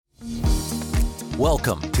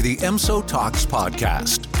Welcome to the EMSO TALKS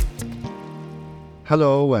podcast.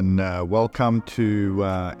 Hello and welcome to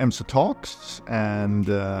EMSO TALKS and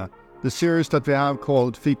the series that we have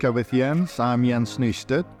called Fika with Jens. I'm Jens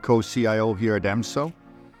Nystedt, Co-CIO here at EMSO.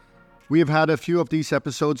 We have had a few of these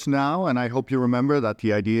episodes now, and I hope you remember that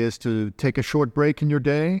the idea is to take a short break in your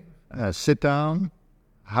day, sit down,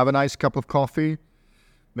 have a nice cup of coffee,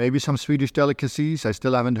 maybe some Swedish delicacies. I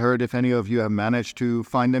still haven't heard if any of you have managed to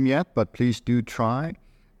find them yet, but please do try.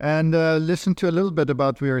 And listen to a little bit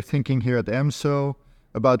about what we are thinking here at EMSO,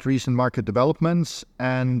 about recent market developments.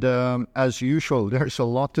 And as usual, there's a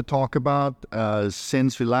lot to talk about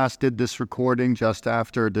since we last did this recording just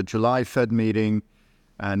after the July Fed meeting.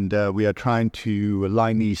 And we are trying to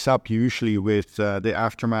line these up usually with the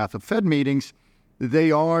aftermath of Fed meetings. They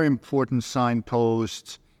are important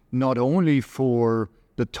signposts, not only for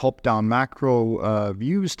the top-down macro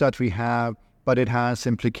views that we have, but it has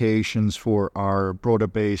implications for our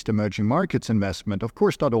broader-based emerging markets investment. Of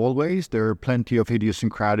course, not always. There are plenty of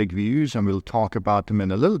idiosyncratic views, and we'll talk about them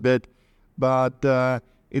in a little bit. But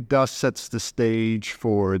it does set the stage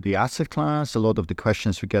for the asset class, a lot of the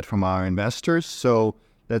questions we get from our investors. So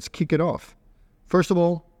let's kick it off. First of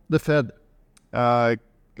all, the Fed.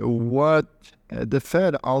 What the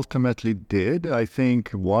Fed ultimately did, I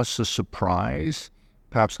think, was a surprise.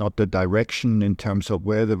 Perhaps not the direction in terms of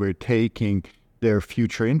where they were taking their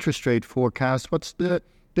future interest rate forecast, but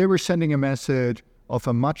they were sending a message of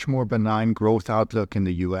a much more benign growth outlook in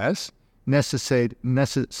the U.S.,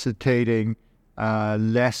 necessitating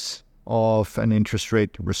less of an interest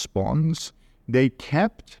rate response. They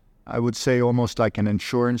kept, I would say, almost like an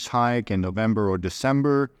insurance hike in November or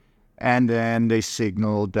December, and then they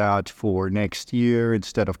signaled that for next year,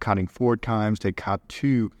 instead of cutting 4 times, they cut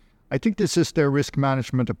 2. I think this is their risk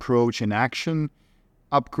management approach in action,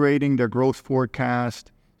 upgrading their growth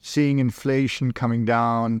forecast, seeing inflation coming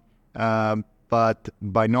down, but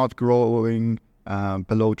by not growing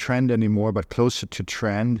below trend anymore, but closer to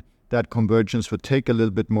trend, that convergence would take a little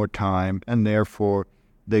bit more time, and therefore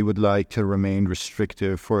they would like to remain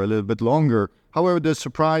restrictive for a little bit longer. However, the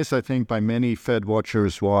surprise, I think, by many Fed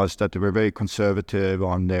watchers was that they were very conservative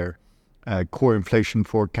on their core inflation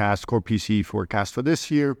forecast, core PCE forecast for this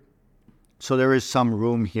year. So there is some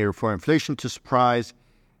room here for inflation to surprise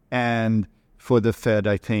and for the Fed,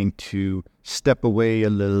 I think, to step away a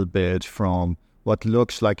little bit from what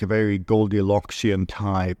looks like a very Goldilocksian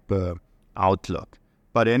type outlook.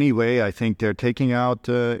 But anyway, I think they're taking out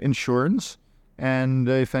insurance, and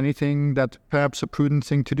if anything, that's perhaps a prudent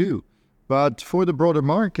thing to do. But for the broader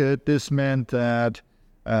market, this meant that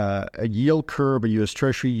a yield curve, a U.S.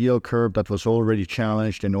 Treasury yield curve that was already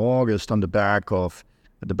challenged in August on the back of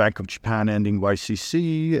the Bank of Japan ending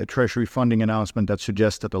YCC, a Treasury funding announcement that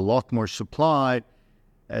suggested a lot more supply.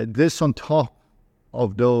 This on top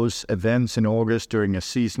of those events in August during a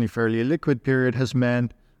seasonally fairly liquid period has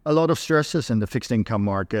meant a lot of stresses in the fixed income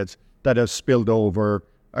markets that have spilled over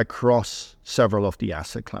across several of the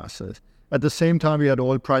asset classes. At the same time, we had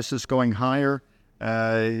oil prices going higher.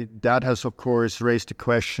 That has, of course, raised the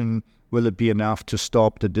question, will it be enough to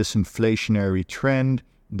stop the disinflationary trend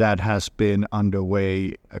that has been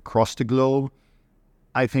underway across the globe?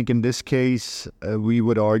 I think in this case, we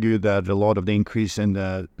would argue that a lot of the increase in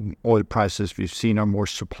the oil prices we've seen are more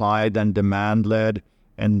supply than demand-led,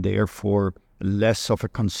 and therefore less of a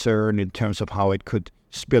concern in terms of how it could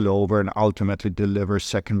spill over and ultimately deliver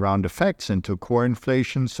second-round effects into core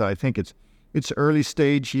inflation. So I think it's early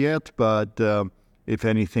stage yet, but if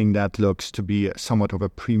anything, that looks to be somewhat of a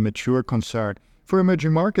premature concern. For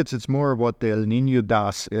emerging markets, it's more of what the El Niño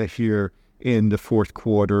does here in the fourth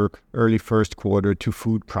quarter, early first quarter to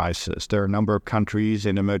food prices. There are a number of countries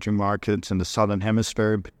in emerging markets in the southern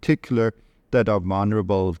hemisphere in particular that are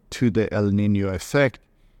vulnerable to the El Niño effect,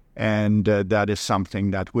 and that is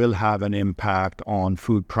something that will have an impact on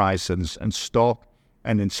food prices and stock,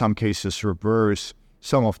 and in some cases reverse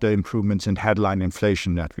some of the improvements in headline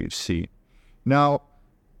inflation that we've seen. Now,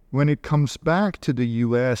 when it comes back to the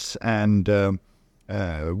U.S. and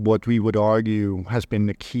what we would argue has been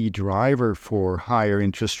the key driver for higher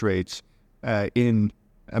interest rates in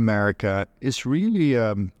America is really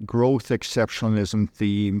a growth exceptionalism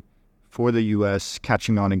theme for the U.S.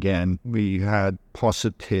 catching on again. We had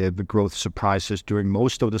positive growth surprises during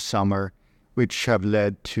most of the summer, which have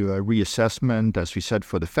led to a reassessment, as we said,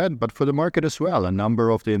 for the Fed, but for the market as well. A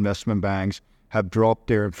number of the investment banks have dropped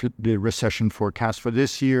their recession forecast for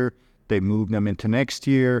this year. They moved them into next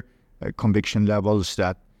year. Conviction levels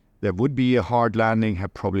that there would be a hard landing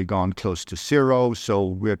have probably gone close to zero. So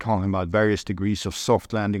we're talking about various degrees of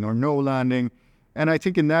soft landing or no landing. And I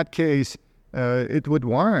think in that case, it would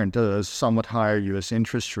warrant a somewhat higher U.S.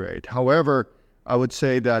 interest rate. However, I would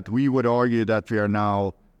say that we would argue that we are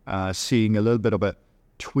now seeing a little bit of a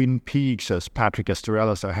twin peaks, as Patrick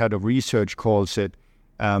Esterellas, our head of research, calls it.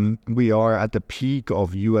 We are at the peak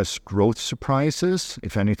of U.S. growth surprises.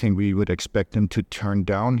 If anything, we would expect them to turn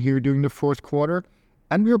down here during the fourth quarter.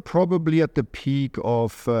 And we're probably at the peak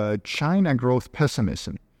of China growth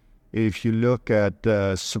pessimism. If you look at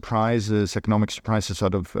surprises, economic surprises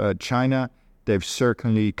out of China, they've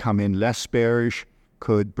certainly come in less bearish,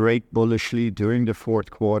 could break bullishly during the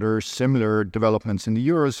fourth quarter. Similar developments in the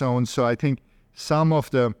Eurozone. So I think some of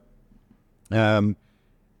the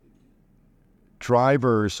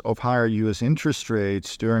drivers of higher U.S. interest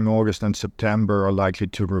rates during August and September are likely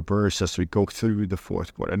to reverse as we go through the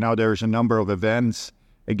fourth quarter. Now, there's a number of events,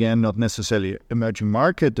 again, not necessarily emerging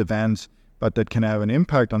market events, but that can have an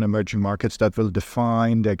impact on emerging markets that will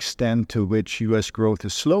define the extent to which U.S. growth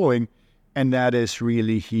is slowing. And that is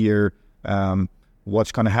really here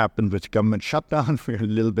what's going to happen with government shutdown. We're a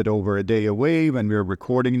little bit over a day away when we're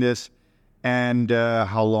recording this. And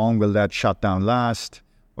how long will that shutdown last?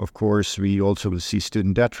 Of course, we also will see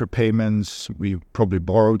student debt repayments. We probably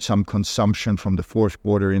borrowed some consumption from the fourth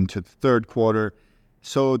quarter into the third quarter.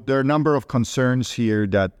 So there are a number of concerns here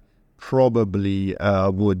that probably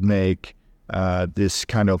would make this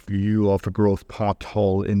kind of view of a growth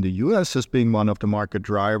pothole in the U.S. as being one of the market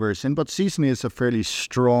drivers. And what seasonally is a fairly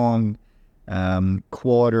strong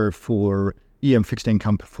quarter for EM fixed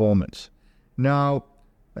income performance. Now,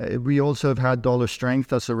 we also have had dollar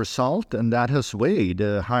strength as a result, and that has weighed.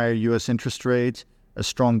 Higher U.S. interest rates, a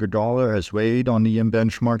stronger dollar has weighed on EM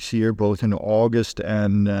benchmarks here, both in August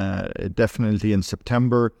and definitely in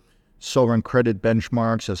September. Sovereign credit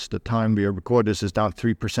benchmarks, as the time we record this, is down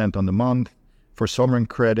 3% on the month. For sovereign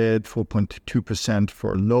credit, 4.2%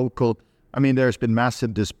 for local. I mean, there's been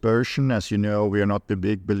massive dispersion. As you know, we are not the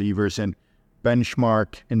big believers in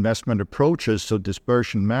benchmark investment approaches, so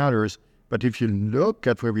dispersion matters. But if you look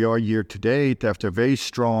at where we are year to date, after a very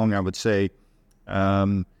strong, I would say,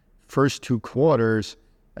 first two quarters,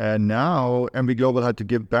 now MB Global had to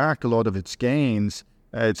give back a lot of its gains.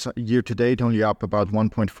 It's year to date only up about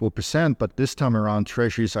 1.4%, but this time around,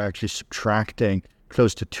 treasuries are actually subtracting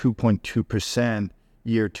close to 2.2%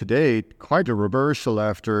 year to date. Quite a reversal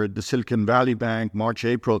after the Silicon Valley Bank, March,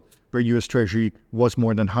 April, where U.S. Treasury was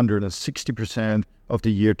more than 160% of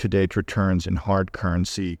the year to date returns in hard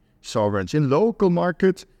currency sovereigns. In local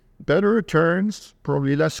markets, better returns,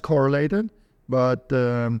 probably less correlated, but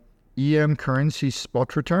EM currency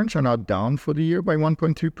spot returns are now down for the year by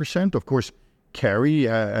 1.2%. Of course, carry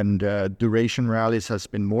and duration rallies has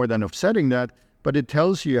been more than offsetting that, but it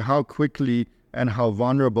tells you how quickly and how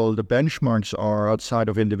vulnerable the benchmarks are outside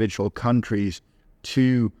of individual countries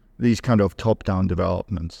to these kind of top-down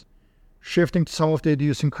developments. Shifting to some of the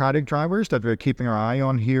idiosyncratic drivers that we're keeping our eye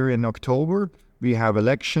on here in October, we have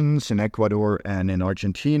elections in Ecuador and in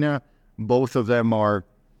Argentina. Both of them are,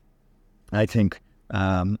 I think,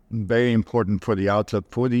 very important for the outlook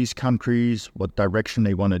for these countries, what direction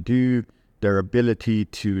they want to do, their ability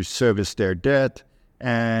to service their debt.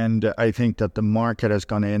 And I think that the market has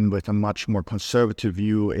gone in with a much more conservative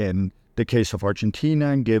view in the case of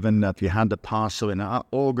Argentina, given that we had the PASO in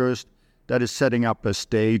August. That is setting up a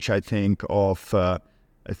stage, I think, of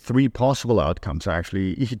three possible outcomes,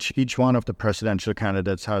 actually. Each one of the presidential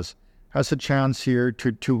candidates has a chance here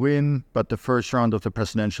to win, but the first round of the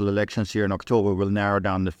presidential elections here in October will narrow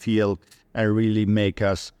down the field and really make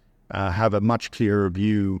us have a much clearer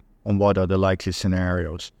view on what are the likely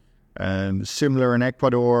scenarios. Similar in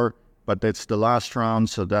Ecuador, but it's the last round,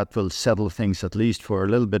 so that will settle things at least for a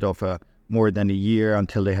little bit of more than a year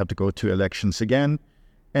until they have to go to elections again.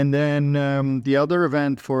 And then the other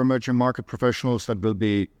event for emerging market professionals that will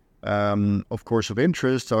be, of course, of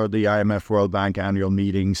interest are the IMF World Bank annual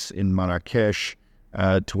meetings in Marrakesh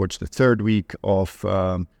towards the third week of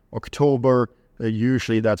October.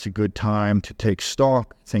 Usually that's a good time to take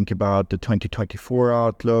stock, think about the 2024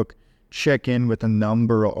 outlook, check in with a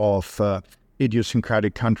number of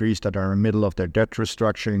idiosyncratic countries that are in the middle of their debt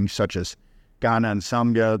restructuring, such as Ghana and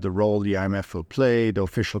Zambia, the role the IMF will play. The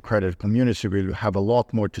official credit community will have a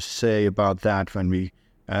lot more to say about that when we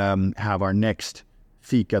have our next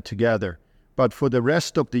Fika together. But for the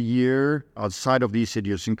rest of the year, outside of these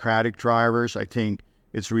idiosyncratic drivers, I think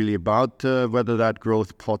it's really about whether that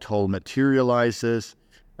growth pothole materializes,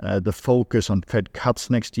 the focus on Fed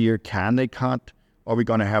cuts next year. Can they cut? Are we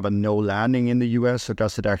going to have a no landing in the U.S., or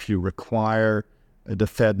does it actually require the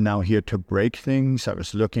Fed now here to break things? I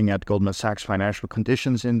was looking at Goldman Sachs Financial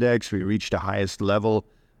Conditions Index. We reached the highest level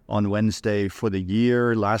on Wednesday for the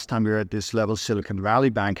year. Last time we were at this level, Silicon Valley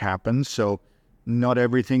Bank happened. So not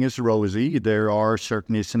everything is rosy. There are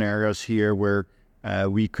certainly scenarios here where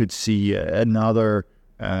we could see another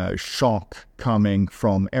shock coming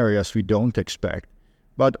from areas we don't expect.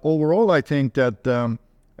 But overall, I think that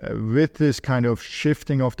with this kind of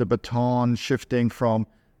shifting of the baton, shifting from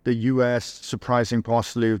the U.S. surprising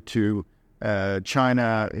positive to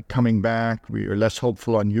China coming back, we are less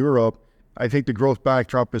hopeful on Europe. I think the growth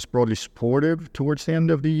backdrop is broadly supportive towards the end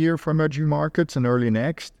of the year for emerging markets and early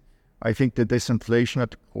next. I think that disinflation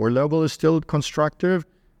at the core level is still constructive,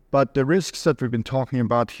 but the risks that we've been talking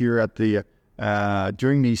about here at the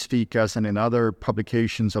during these Fikas and in other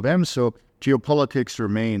publications of EMSO, geopolitics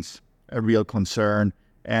remains a real concern,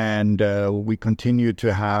 and we continue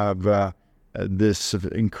to have this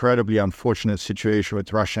incredibly unfortunate situation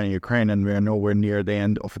with Russia and Ukraine, and we're nowhere near the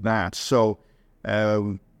end of that. So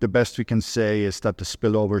the best we can say is that the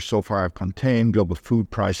spillover so far have contained. Global food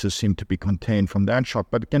prices seem to be contained from that shock,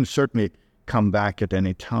 but can certainly come back at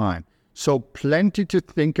any time. So plenty to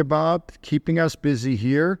think about, keeping us busy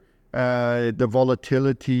here. The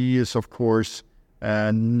volatility is, of course,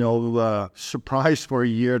 no surprise for a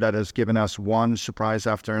year that has given us one surprise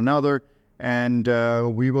after another. And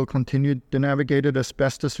we will continue to navigate it as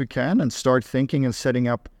best as we can and start thinking and setting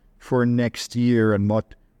up for next year and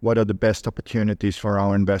what are the best opportunities for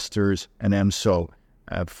our investors and EMSO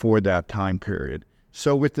for that time period.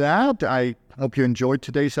 So with that, I hope you enjoyed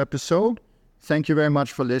today's episode. Thank you very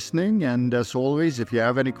much for listening. And as always, if you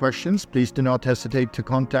have any questions, please do not hesitate to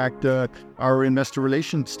contact our investor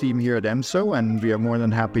relations team here at EMSO, and we are more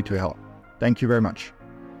than happy to help. Thank you very much.